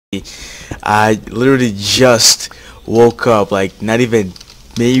I literally just woke up, like not even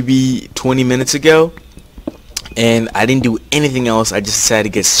maybe 20 minutes ago, and I didn't do anything else. I just decided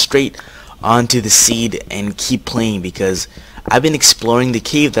to get straight onto the seed and keep playing because I've been exploring the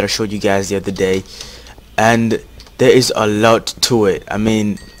cave that I showed you guys the other day, and there is a lot to it. I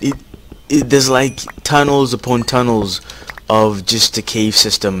mean, there's like tunnels upon tunnels of just the cave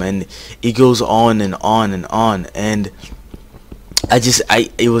system, and it goes on and on and on, and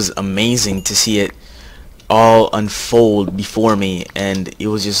it was amazing to see it all unfold before me, and it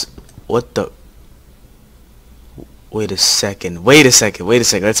was just, what the, wait a second, let's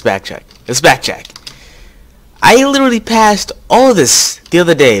backtrack. I literally passed all of this the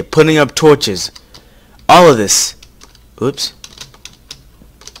other day, putting up torches, all of this. Oops,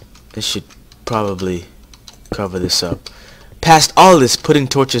 this should probably cover this up. Passed all of this, putting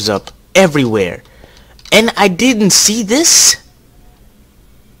torches up everywhere, and I didn't see this.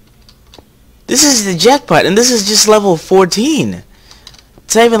 This is the jackpot, and this is just level 14.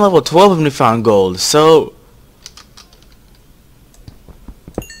 It's not even level 12 when we found gold. So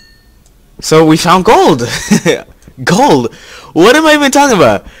we found gold. Gold. What am I even talking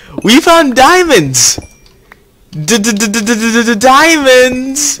about? We found diamonds.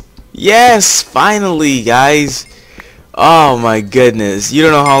 Diamonds. Yes, finally, guys. Oh my goodness. You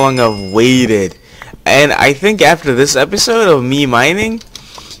don't know how long I've waited. And I think after this episode of me mining,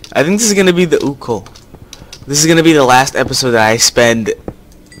 I think this is gonna be the This is gonna be the last episode that I spend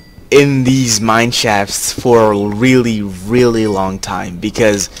in these mine shafts for a really, really long time,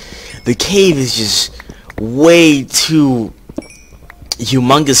 because the cave is just way too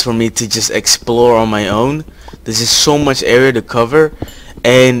humongous for me to just explore on my own. There's just so much area to cover,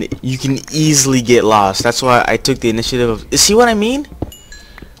 and you can easily get lost. That's why I took the initiative of, see what I mean?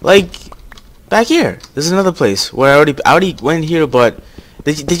 Like back here, there's another place where I already went here, but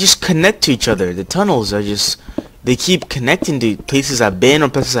they just connect to each other. The tunnels are just, they keep connecting to places I've been or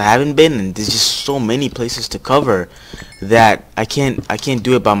places I haven't been, and there's just so many places to cover that I can't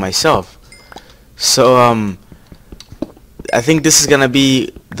do it by myself. So I think this is gonna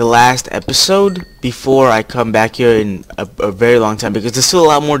be the last episode before I come back here in a very long time, because there's still a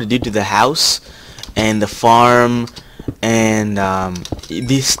lot more to do to the house and the farm and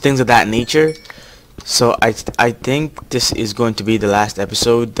these things of that nature. So I think this is going to be the last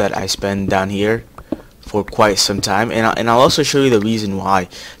episode that I spend down here for quite some time, and I'll also show you the reason why.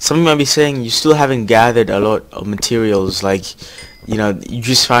 Some of you might be saying you still haven't gathered a lot of materials, like, you know, you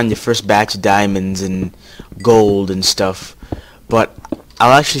just found your first batch of diamonds and gold and stuff. But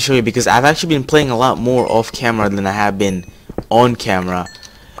I'll actually show you, because I've actually been playing a lot more off camera than I have been on camera,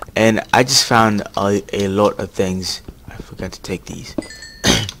 and I just found a lot of things. I forgot to take these.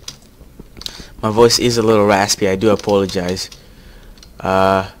 My voice is a little raspy, I do apologize.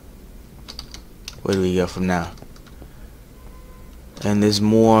 Where do we go from now? And there's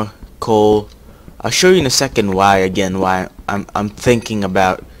more coal. I'll show you in a second why I'm thinking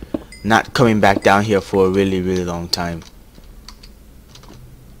about not coming back down here for a really, really long time.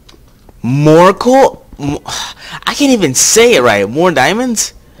 More coal? I can't even say it right. More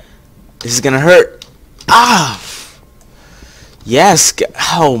diamonds? This is gonna hurt. Ah! Yes.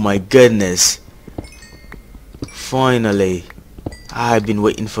 Oh my goodness. Finally. I've been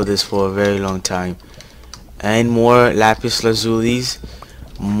waiting for this for a very long time. And more lapis lazulis,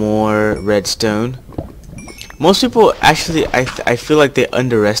 more redstone. Most people actually, I feel like they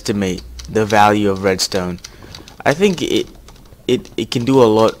underestimate the value of redstone. I think it can do a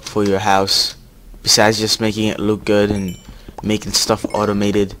lot for your house, besides just making it look good and making stuff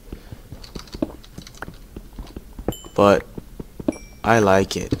automated. But I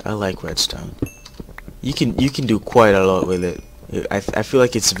like it. I like redstone. You can do quite a lot with it. I feel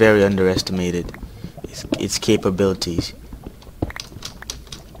like it's very underestimated, its capabilities.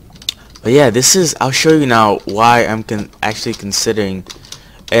 But yeah, I'll show you now why I'm actually considering,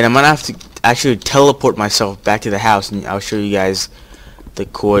 and I'm gonna have to actually teleport myself back to the house, and I'll show you guys the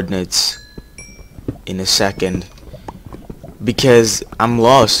coordinates in a second, because I'm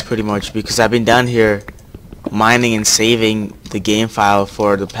lost pretty much, because I've been down here mining and saving the game file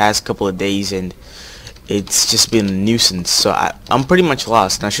for the past couple of days, and it's just been a nuisance. So I'm pretty much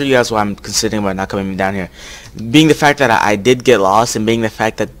lost, and I'll show you guys why I'm considering about not coming down here. Being the fact that I did get lost, and being the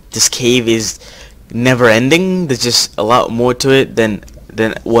fact that this cave is never ending, there's just a lot more to it than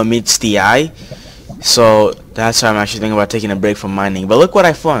what meets the eye. So that's why I'm actually thinking about taking a break from mining. But look what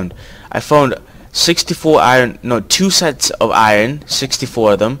I found. I found 64 iron, no, 2 sets of iron,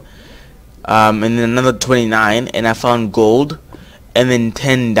 64 of them, and then another 29, and I found gold, and then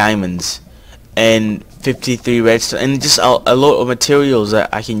 10 diamonds. And 53 redstone, and just a lot of materials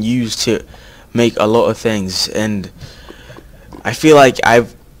that I can use to make a lot of things. And I feel like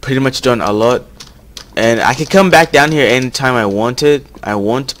I've pretty much done a lot, and I can come back down here anytime I want,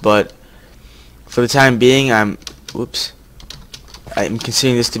 but for the time being I'm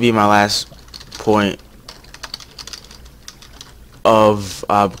considering this to be my last point of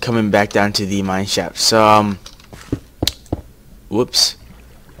coming back down to the mine shaft. So I'm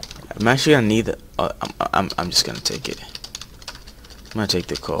actually gonna need the I'm just gonna take it. I'm gonna take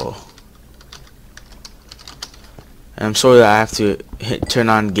the coal. And I'm sorry that I have to turn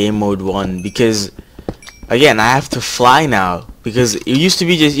on game mode 1, because again I have to fly now, because it used to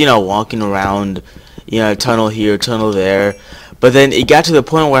be just, you know, walking around, you know, tunnel here, tunnel there, but then it got to the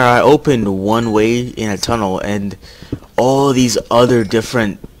point where I opened one way in a tunnel and all these other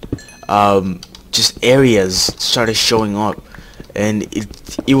different just areas started showing up, and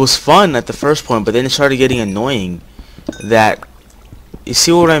it was fun at the first point, but then it started getting annoying. That, you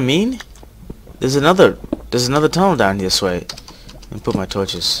see what I mean? There's another tunnel down this way. Let me put my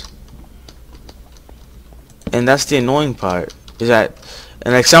torches. And that's the annoying part, is that,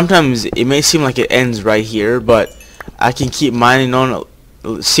 and like sometimes it may seem like it ends right here, but I can keep mining on.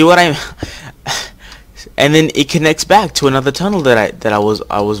 See what I'm and then it connects back to another tunnel that I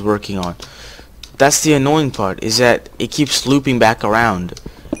was working on. That's the annoying part, is that it keeps looping back around,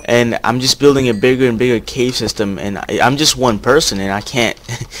 and I'm just building a bigger and bigger cave system, and I'm just one person, and I can't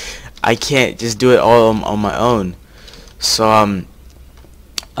I can't just do it all on my own. So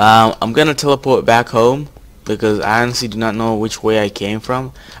I'm gonna teleport back home, because I honestly do not know which way I came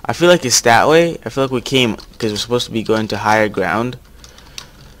from. I feel like it's that way. I feel like we came because we're supposed to be going to higher ground.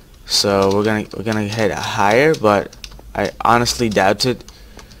 So we're gonna head higher, but I honestly doubt it.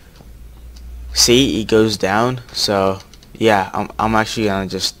 See, it goes down. So yeah, I'm actually gonna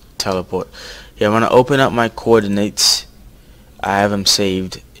just teleport. Yeah, I'm gonna open up my coordinates. I have them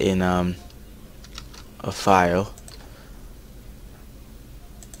saved in a file.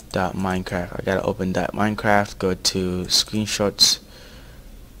 .minecraft. I gotta open .minecraft, go to screenshots,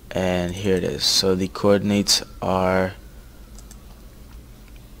 and here it is. So the coordinates are,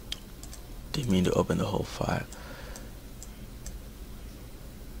 didn't mean to open the whole file.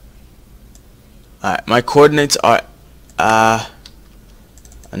 Alright, my coordinates are I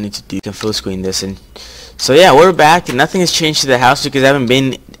need to full screen this. And so yeah, we're back, and nothing has changed to the house, because I haven't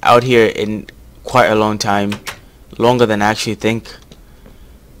been out here in quite a long time, longer than I actually think.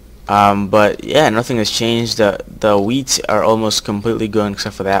 But yeah, nothing has changed. The wheats are almost completely gone,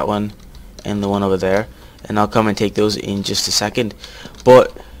 except for that one and the one over there, and I'll come and take those in just a second.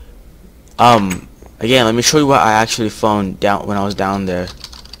 But again, let me show you what I actually found down when I was down there.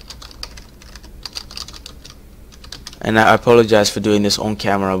 And I apologize for doing this on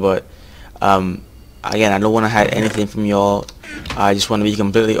camera, but again, I don't want to hide anything from y'all. I just want to be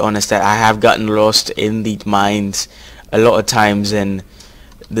completely honest that I have gotten lost in the mines a lot of times, and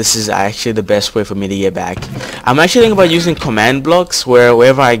this is actually the best way for me to get back. I'm actually thinking about using command blocks, where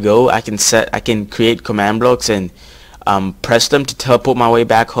wherever I go, I can create command blocks and press them to teleport my way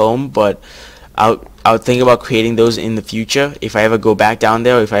back home. But I'll think about creating those in the future if I ever go back down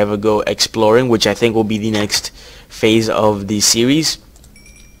there, or if I ever go exploring, which I think will be the next phase of the series,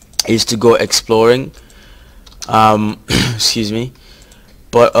 is to go exploring. Excuse me.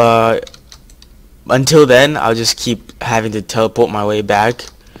 But until then, I'll just keep having to teleport my way back,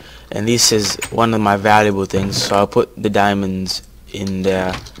 and this is one of my valuable things, so I'll put the diamonds in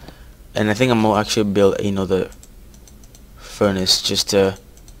there. And I think I'm gonna actually build another furnace just to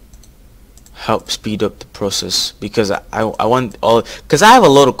help speed up the process, because I want all, because I have a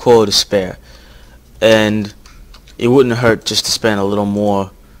lot of coal to spare, and it wouldn't hurt just to spend a little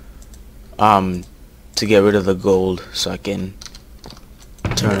more to get rid of the gold, so I can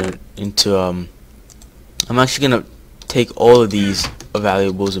turn it into I'm actually gonna take all of these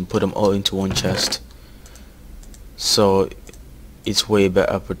valuables and put them all into one chest, so it's way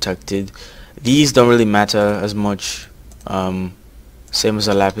better protected. These don't really matter as much, same as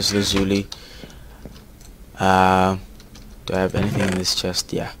a lapis lazuli. Do I have anything in this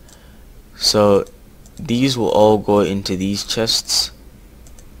chest? Yeah. So these will all go into these chests.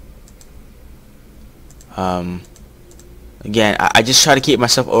 Again, I just try to keep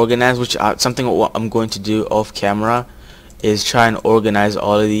myself organized, which something what I'm going to do off camera is try and organize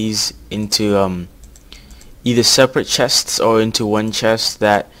all of these into either separate chests or into one chest,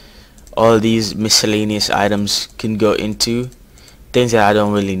 that all of these miscellaneous items can go into, things that I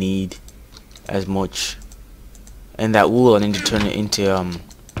don't really need as much. And that wool I need to turn it into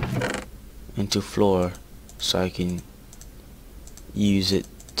floor so I can use it.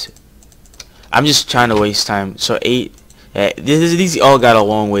 I'm just trying to waste time. So 8. These all got a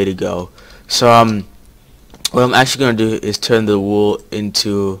long way to go. So what I'm actually gonna do is turn the wool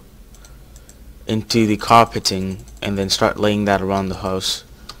into the carpeting and then start laying that around the house,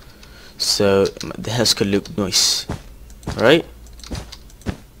 so the house could look nice. Alright,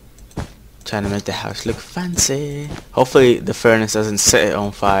 trying to make the house look fancy. Hopefully the furnace doesn't set it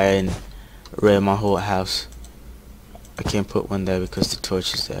on fire and ruin my whole house. I can't put one there because the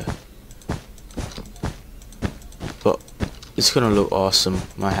torch is there, but it's gonna look awesome,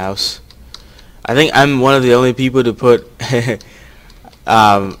 my house. I think I'm one of the only people to put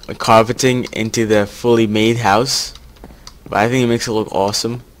carpeting into the fully made house, but I think it makes it look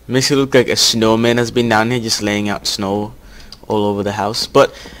awesome. It makes it look like a snowman has been down here just laying out snow all over the house.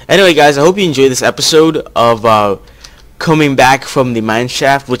 But anyway guys, I hope you enjoyed this episode of coming back from the mine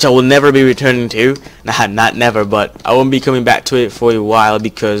shaft, which I will never be returning to. Not never, but I won't be coming back to it for a while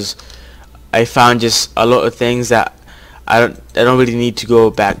because I found just a lot of things that I don't really need to go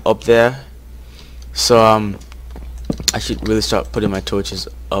back up there. So I should really start putting my torches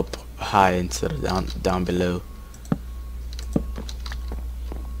up high instead of down below.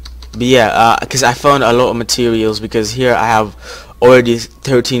 But yeah, because I found a lot of materials, because here I have already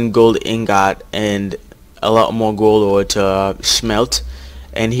 13 gold ingot and a lot more gold ore to smelt,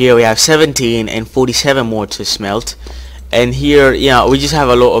 and here we have 17 and 47 more to smelt, and here, yeah, we just have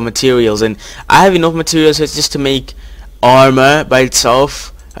a lot of materials, and I have enough materials just to make armor by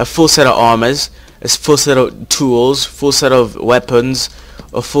itself, a full set of armors, a full set of tools, full set of weapons,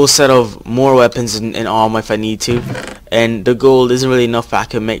 a full set of more weapons and armor if I need to. And the gold isn't really enough, but I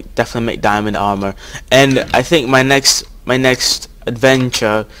can definitely make diamond armor. And I think my next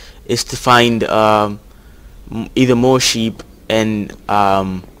adventure is to find either more sheep and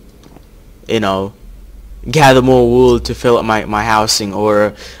you know, gather more wool to fill up my housing,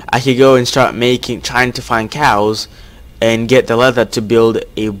 or I could go and start trying to find cows and get the leather to build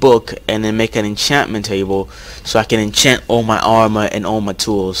a book and then make an enchantment table so I can enchant all my armor and all my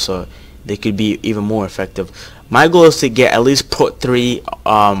tools so they could be even more effective. My goal is to get at least Prot 3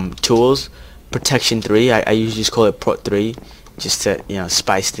 tools, Protection 3. I usually just call it Prot 3 just to, you know,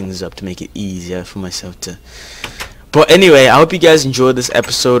 spice things up to make it easier for myself to. But anyway, I hope you guys enjoyed this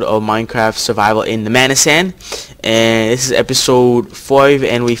episode of Minecraft Survival in the Manisan, and this is episode 5,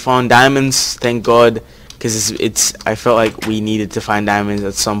 and we found diamonds, thank God. Because I felt like we needed to find diamonds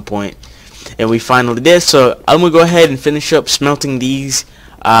at some point, and we finally did. So I'm gonna go ahead and finish up smelting these.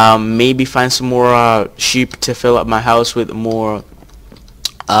 Maybe find some more sheep to fill up my house with more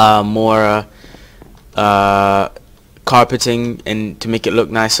carpeting and to make it look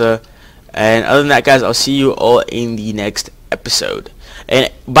nicer. And other than that, guys, I'll see you all in the next episode.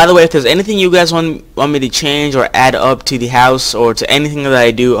 And by the way, if there's anything you guys want me to change or add up to the house or to anything that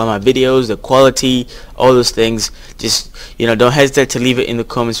I do on my videos, the quality, all those things, just, you know, don't hesitate to leave it in the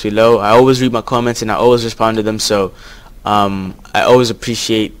comments below. I always read my comments and I always respond to them, so I always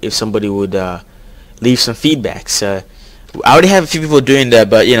appreciate if somebody would leave some feedback. So I already have a few people doing that,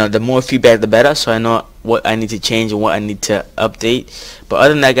 but you know, the more feedback the better, so I know what I need to change and what I need to update. But other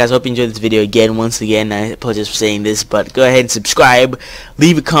than that, guys, hope you enjoyed this video. Again, once again, I apologize for saying this, but go ahead and subscribe,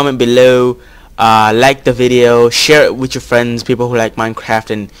 leave a comment below, like the video, share it with your friends, people who like Minecraft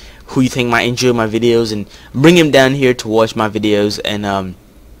and who you think might enjoy my videos, and bring them down here to watch my videos, and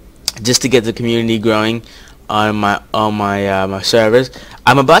just to get the community growing on my servers.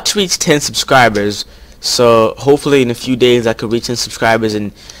 I'm about to reach 10 subscribers. So hopefully in a few days I could reach 10 subscribers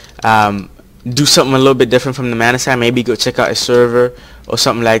and do something a little bit different from the Manisan. Maybe go check out a server or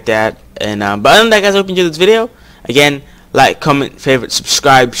something like that. And but other than that, guys, I hope you enjoyed this video. Again, like, comment, favorite,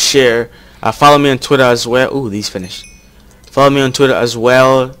 subscribe, share. Follow me on Twitter as well. Ooh, these finished. Follow me on Twitter as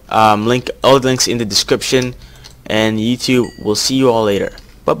well. All the links in the description. And YouTube. We'll see you all later.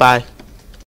 Bye bye.